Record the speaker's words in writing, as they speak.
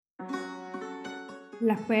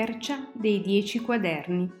La quercia dei 10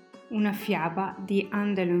 quaderni, una fiaba di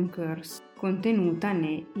Keurse contenuta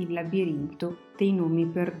ne Il labirinto dei nomi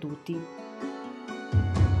perduti.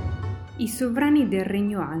 I sovrani del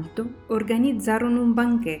Regno Alto organizzarono un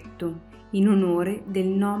banchetto in onore del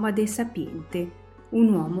nomade sapiente,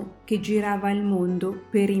 un uomo che girava il mondo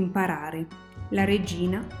per imparare. La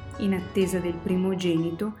regina, in attesa del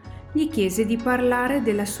primogenito, gli chiese di parlare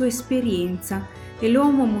della sua esperienza e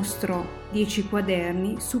l'uomo mostrò 10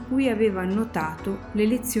 quaderni su cui aveva annotato le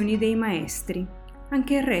lezioni dei maestri.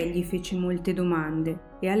 Anche il re gli fece molte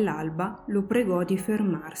domande e all'alba lo pregò di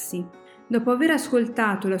fermarsi. Dopo aver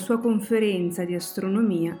ascoltato la sua conferenza di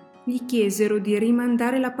astronomia, gli chiesero di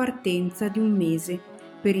rimandare la partenza di un mese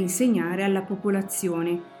per insegnare alla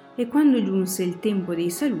popolazione e quando giunse il tempo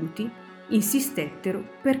dei saluti, insistettero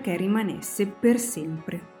perché rimanesse per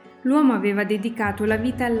sempre. L'uomo aveva dedicato la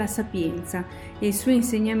vita alla sapienza e il suo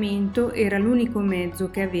insegnamento era l'unico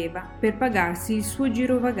mezzo che aveva per pagarsi il suo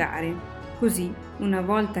girovagare. Così, una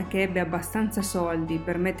volta che ebbe abbastanza soldi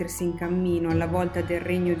per mettersi in cammino alla volta del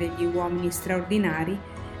regno degli uomini straordinari,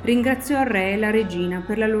 ringraziò il re e la regina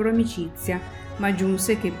per la loro amicizia, ma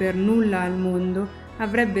aggiunse che per nulla al mondo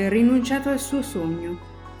avrebbe rinunciato al suo sogno.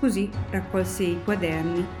 Così raccolse i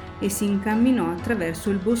quaderni e si incamminò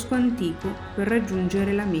attraverso il bosco antico per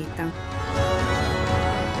raggiungere la meta.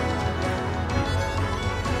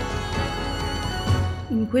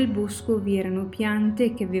 In quel bosco vi erano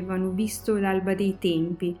piante che avevano visto l'alba dei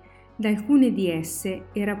tempi. Da alcune di esse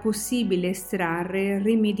era possibile estrarre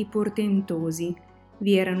rimedi portentosi.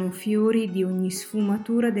 Vi erano fiori di ogni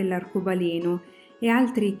sfumatura dell'arcobaleno e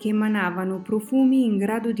altri che emanavano profumi in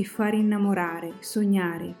grado di far innamorare,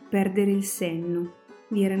 sognare, perdere il senno.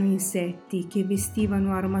 Vi erano insetti che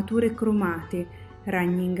vestivano armature cromate,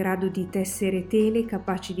 ragni in grado di tessere tele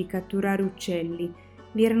capaci di catturare uccelli.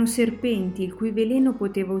 Vi erano serpenti il cui veleno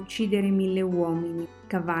poteva uccidere 1000 uomini,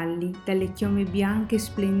 cavalli dalle chiome bianche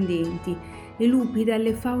splendenti e lupi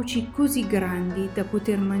dalle fauci così grandi da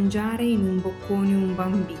poter mangiare in un boccone un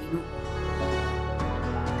bambino.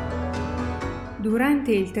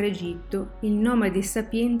 Durante il tragitto, il nomade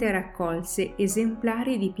sapiente raccolse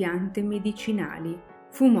esemplari di piante medicinali.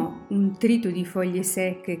 Fumò un trito di foglie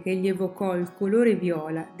secche che gli evocò il colore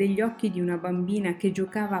viola degli occhi di una bambina che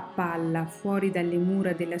giocava a palla fuori dalle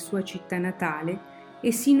mura della sua città natale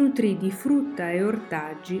e si nutrì di frutta e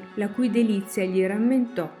ortaggi la cui delizia gli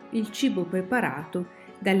rammentò il cibo preparato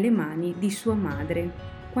dalle mani di sua madre.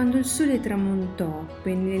 Quando il sole tramontò,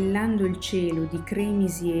 pennellando il cielo di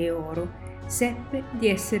cremisi e oro, seppe di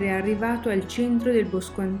essere arrivato al centro del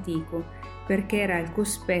bosco antico, perché era al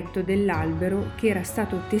cospetto dell'albero che era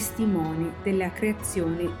stato testimone della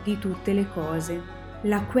creazione di tutte le cose.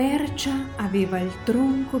 La quercia aveva il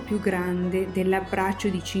tronco più grande dell'abbraccio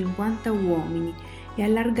di 50 uomini e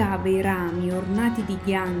allargava i rami ornati di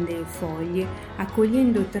ghiande e foglie,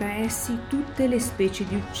 accogliendo tra essi tutte le specie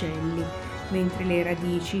di uccelli, mentre le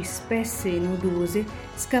radici, spesse e nodose,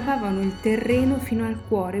 scavavano il terreno fino al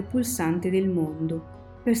cuore pulsante del mondo.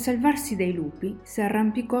 Per salvarsi dai lupi, si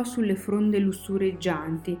arrampicò sulle fronde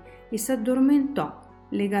lussureggianti e s'addormentò,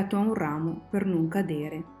 legato a un ramo per non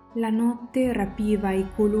cadere. La notte rapiva i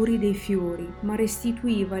colori dei fiori, ma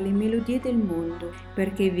restituiva le melodie del mondo,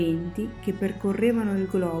 perché i venti che percorrevano il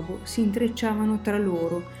globo si intrecciavano tra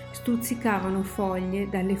loro, stuzzicavano foglie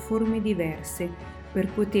dalle forme diverse,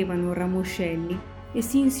 percuotevano ramoscelli e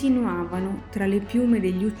si insinuavano tra le piume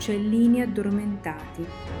degli uccellini addormentati.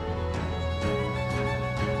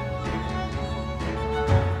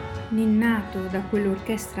 Ninnato da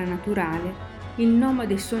quell'orchestra naturale, il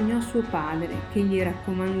nomade sognò suo padre che gli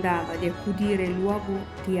raccomandava di accudire l'uovo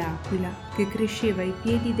di aquila che cresceva ai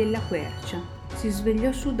piedi della quercia. Si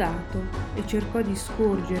svegliò sudato e cercò di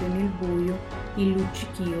scorgere nel buio il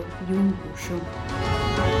luccichio di un guscio.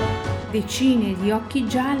 Decine di occhi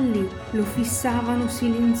gialli lo fissavano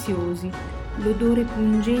silenziosi. L'odore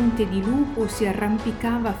pungente di lupo si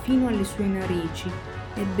arrampicava fino alle sue narici.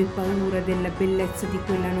 Ebbe paura della bellezza di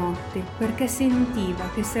quella notte perché sentiva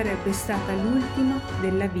che sarebbe stata l'ultima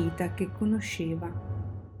della vita che conosceva.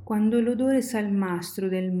 Quando l'odore salmastro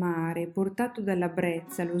del mare portato dalla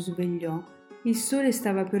brezza lo svegliò, il sole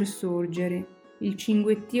stava per sorgere, il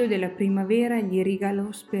cinguettio della primavera gli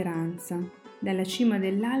regalò speranza. Dalla cima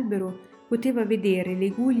dell'albero poteva vedere le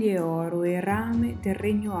guglie oro e rame del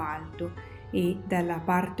Regno Alto e, dalla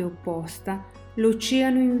parte opposta,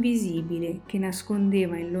 l'oceano invisibile che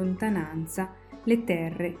nascondeva in lontananza le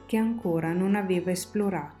terre che ancora non aveva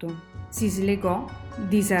esplorato. Si slegò,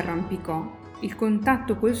 disarrampicò, il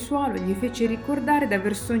contatto col suolo gli fece ricordare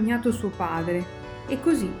d'aver sognato suo padre e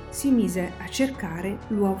così si mise a cercare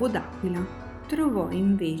l'uovo d'aquila. trovò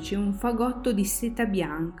invece un fagotto di seta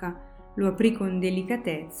bianca, lo aprì con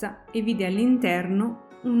delicatezza e vide all'interno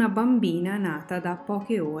una bambina nata da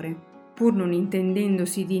poche ore. Pur non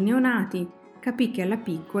intendendosi di neonati, capì che alla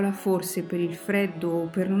piccola, forse per il freddo o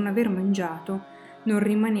per non aver mangiato, non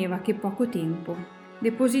rimaneva che poco tempo.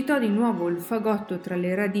 Depositò di nuovo il fagotto tra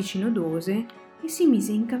le radici nodose e si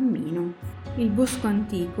mise in cammino. Il bosco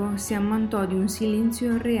antico si ammantò di un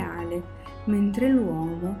silenzio irreale, mentre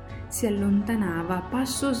l'uomo si allontanava a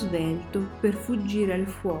passo svelto per fuggire al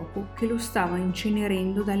fuoco che lo stava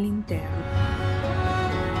incenerendo dall'interno.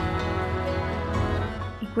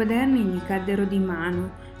 I quaderni gli caddero di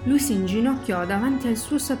mano, lui si inginocchiò davanti al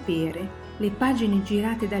suo sapere. Le pagine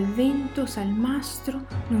girate dal vento salmastro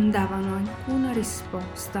non davano alcuna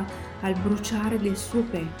risposta al bruciare del suo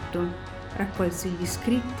petto. Raccolse gli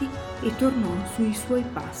scritti e tornò sui suoi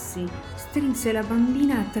passi. Strinse la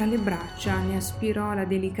bambina tra le braccia, ne aspirò la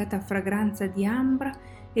delicata fragranza di ambra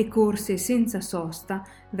e corse senza sosta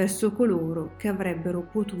verso coloro che avrebbero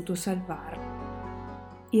potuto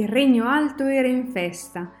salvarlo. Il regno alto era in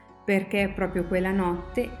festa, perché proprio quella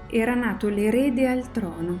notte era nato l'erede al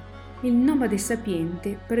trono. Il nomade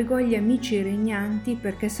sapiente pregò gli amici regnanti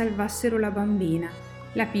perché salvassero la bambina.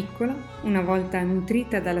 La piccola, una volta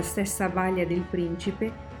nutrita dalla stessa vaglia del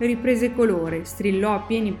principe, riprese colore, strillò a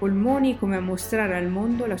pieni polmoni come a mostrare al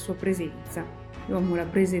mondo la sua presenza. L'uomo la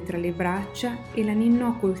prese tra le braccia e la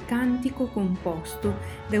ninnò col cantico composto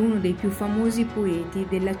da uno dei più famosi poeti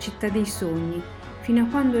della città dei sogni, fino a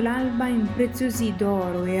quando l'alba impreziosì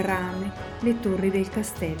d'oro e rame le torri del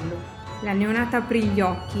castello. La neonata aprì gli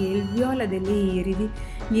occhi e il viola delle iridi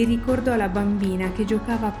gli ricordò la bambina che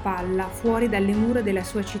giocava a palla fuori dalle mura della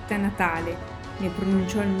sua città natale. Ne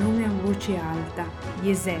pronunciò il nome a voce alta,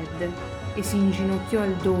 Yesed, e si inginocchiò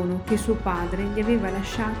al dono che suo padre gli aveva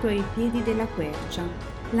lasciato ai piedi della quercia.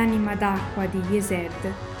 L'anima d'acqua di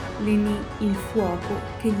Yesed lenì il fuoco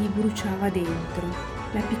che gli bruciava dentro.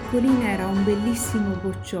 La piccolina era un bellissimo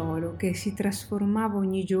bocciolo che si trasformava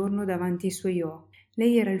ogni giorno davanti ai suoi occhi.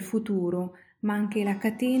 Lei era il futuro, ma anche la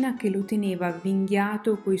catena che lo teneva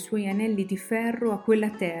avvinghiato coi suoi anelli di ferro a quella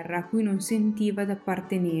terra a cui non sentiva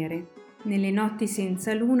d'appartenere. Nelle notti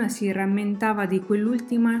senza luna si rammentava di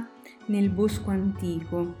quell'ultima nel bosco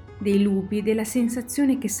antico, dei lupi e della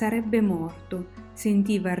sensazione che sarebbe morto.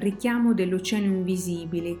 Sentiva il richiamo dell'oceano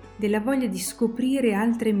invisibile, della voglia di scoprire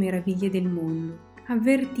altre meraviglie del mondo.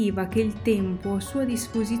 Avvertiva che il tempo a sua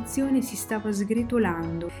disposizione si stava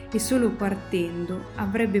sgretolando e solo partendo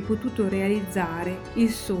avrebbe potuto realizzare il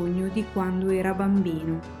sogno di quando era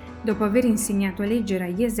bambino. Dopo aver insegnato a leggere a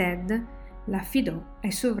Yesed, la affidò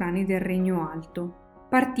ai sovrani del Regno Alto.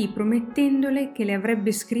 Partì promettendole che le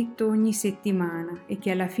avrebbe scritto ogni settimana e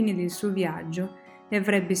che alla fine del suo viaggio le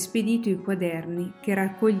avrebbe spedito i quaderni che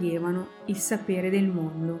raccoglievano il sapere del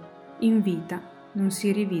mondo. In vita non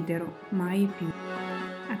si rividero mai più.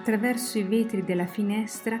 Attraverso i vetri della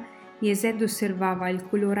finestra Yesed osservava il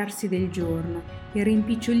colorarsi del giorno, il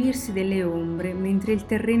rimpicciolirsi delle ombre mentre il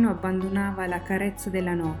terreno abbandonava la carezza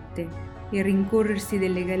della notte, il rincorrersi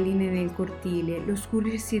delle galline nel cortile,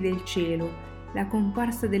 l'oscurirsi del cielo, la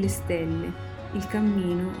comparsa delle stelle, il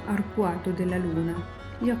cammino arcuato della luna.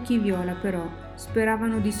 Gli occhi viola però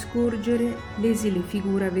speravano di scorgere l'esile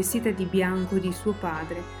figura vestita di bianco di suo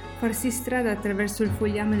padre, farsi strada attraverso il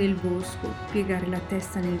fogliame del bosco, piegare la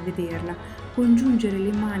testa nel vederla, congiungere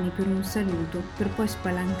le mani per un saluto, per poi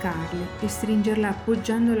spalancarle e stringerla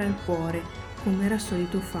appoggiandola al cuore, come era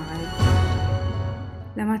solito fare.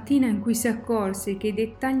 La mattina in cui si accorse che i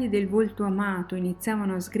dettagli del volto amato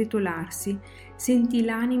iniziavano a sgretolarsi, sentì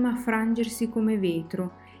l'anima frangersi come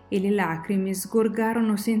vetro e le lacrime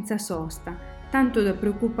sgorgarono senza sosta, tanto da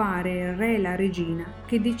preoccupare il re e la regina,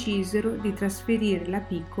 che decisero di trasferire la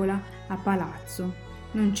piccola a palazzo.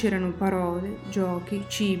 Non c'erano parole, giochi,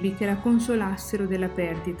 cibi che la consolassero della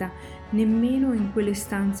perdita, nemmeno in quelle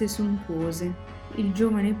stanze sontuose. Il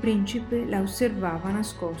giovane principe la osservava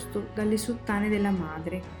nascosto dalle sottane della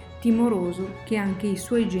madre, timoroso che anche i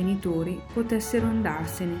suoi genitori potessero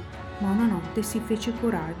andarsene, ma una notte si fece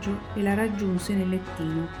coraggio e la raggiunse nel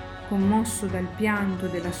lettino. Commosso dal pianto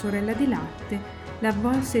della sorella di latte, la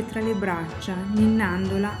avvolse tra le braccia,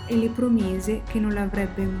 ninnandola e le promise che non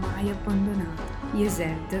l'avrebbe mai abbandonata.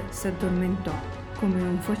 Yesed s'addormentò, come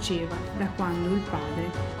non faceva da quando il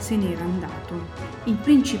padre se n'era andato. Il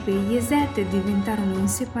principe e Yesed diventarono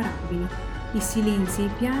inseparabili. I silenzi e i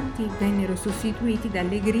pianti vennero sostituiti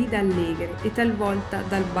dalle grida allegre e talvolta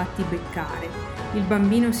dal battibeccare. Il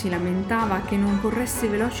bambino si lamentava che non corresse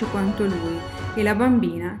veloce quanto lui e la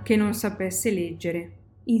bambina che non sapesse leggere.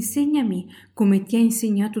 «Insegnami come ti ha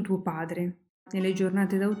insegnato tuo padre». Nelle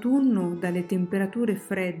giornate d'autunno, dalle temperature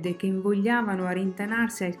fredde che invogliavano a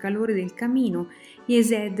rintanarsi al calore del camino,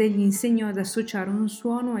 Yesed gli insegnò ad associare un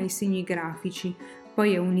suono ai segni grafici,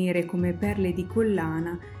 poi a unire come perle di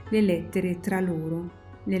collana le lettere tra loro.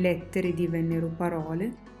 Le lettere divennero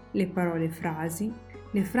parole, le parole frasi,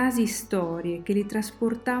 le frasi storie che li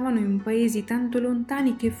trasportavano in paesi tanto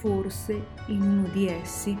lontani che forse, in uno di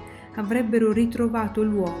essi, avrebbero ritrovato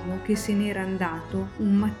l'uomo che se n'era andato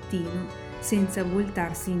un mattino senza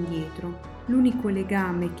voltarsi indietro. L'unico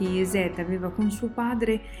legame che Yesed aveva con suo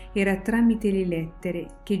padre era tramite le lettere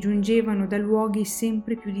che giungevano da luoghi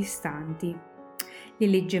sempre più distanti. Le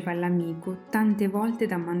leggeva all'amico tante volte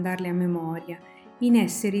da mandarle a memoria. In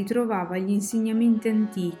esse ritrovava gli insegnamenti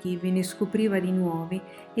antichi, ve ne scopriva di nuovi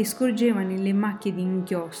e scorgeva nelle macchie di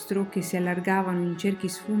inchiostro che si allargavano in cerchi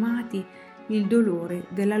sfumati il dolore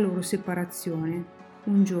della loro separazione.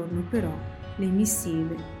 Un giorno però le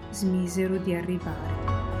missive smisero di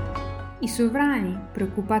arrivare. I sovrani,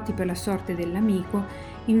 preoccupati per la sorte dell'amico,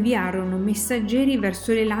 inviarono messaggeri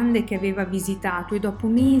verso le lande che aveva visitato e dopo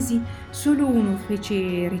mesi solo uno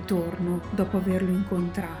fece ritorno dopo averlo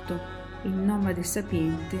incontrato. Il nomade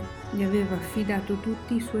sapiente gli aveva affidato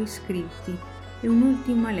tutti i suoi scritti e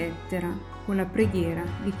un'ultima lettera con la preghiera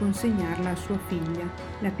di consegnarla a sua figlia.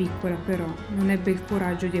 La piccola però non ebbe il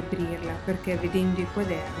coraggio di aprirla perché, vedendo i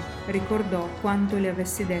quaderni, ricordò quanto le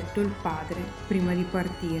avesse detto il padre prima di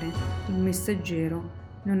partire. Il messaggero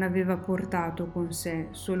non aveva portato con sé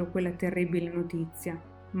solo quella terribile notizia,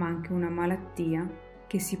 ma anche una malattia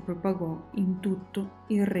che si propagò in tutto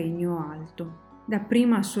il regno alto.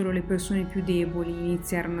 Dapprima solo le persone più deboli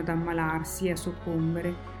iniziarono ad ammalarsi e a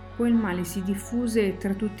soccombere. Poi il male si diffuse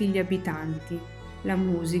tra tutti gli abitanti. La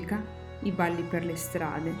musica, i balli per le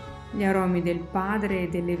strade, gli aromi del padre e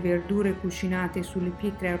delle verdure cucinate sulle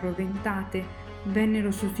pietre arroventate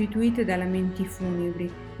vennero sostituite da lamenti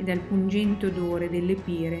funebri e dal pungente odore delle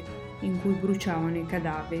pire in cui bruciavano i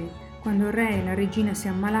cadaveri. Quando il re e la regina si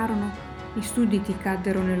ammalarono, i sudditi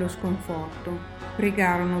caddero nello sconforto.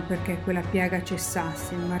 Pregarono perché quella piaga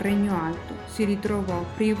cessasse, ma il regno alto si ritrovò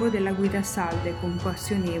privo della guida salda e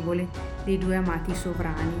compassionevole dei due amati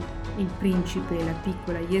sovrani. Il principe e la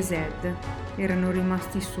piccola Yesed erano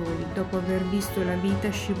rimasti soli dopo aver visto la vita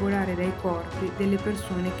scivolare dai corpi delle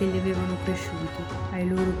persone che li avevano cresciuti. Ai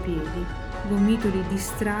loro piedi, gomitoli di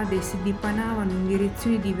strade si dipanavano in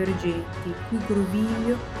direzioni divergenti, il cui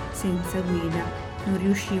groviglio, senza guida, non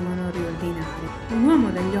riuscivano a riordinare. Un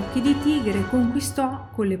uomo dagli occhi di tigre conquistò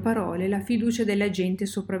con le parole la fiducia della gente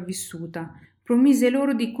sopravvissuta. Promise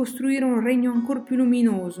loro di costruire un regno ancor più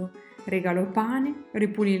luminoso, regalò pane,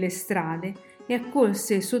 ripulì le strade e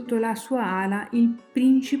accolse sotto la sua ala il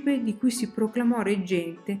principe di cui si proclamò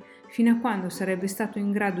reggente fino a quando sarebbe stato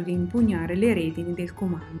in grado di impugnare le redini del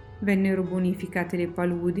comando. Vennero bonificate le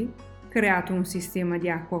paludi, creato un sistema di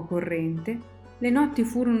acqua corrente. Le notti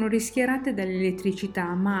furono rischiarate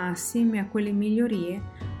dall'elettricità, ma assieme a quelle migliorie,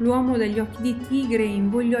 l'uomo dagli occhi di tigre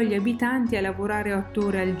invogliò gli abitanti a lavorare 8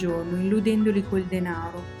 ore al giorno, illudendoli col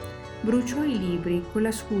denaro. Bruciò i libri con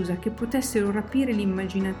la scusa che potessero rapire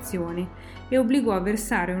l'immaginazione e obbligò a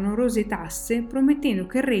versare onorose tasse, promettendo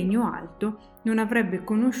che il regno alto non avrebbe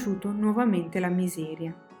conosciuto nuovamente la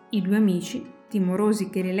miseria. I due amici, timorosi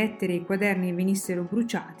che le lettere e i quaderni venissero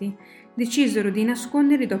bruciati, decisero di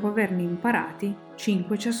nasconderli dopo averne imparati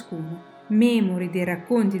 5 ciascuno. Memori dei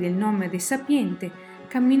racconti del nomade sapiente,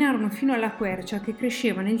 camminarono fino alla quercia che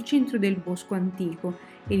cresceva nel centro del bosco antico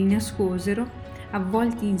e li nascosero,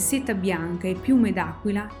 avvolti in seta bianca e piume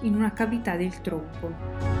d'aquila, in una cavità del tronco.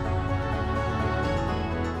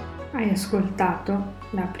 Hai ascoltato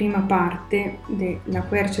la prima parte della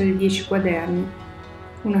quercia dei 10 quaderni,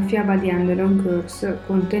 una fiaba di Andelon Curse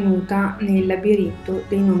contenuta nel labirinto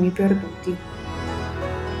dei nomi perduti.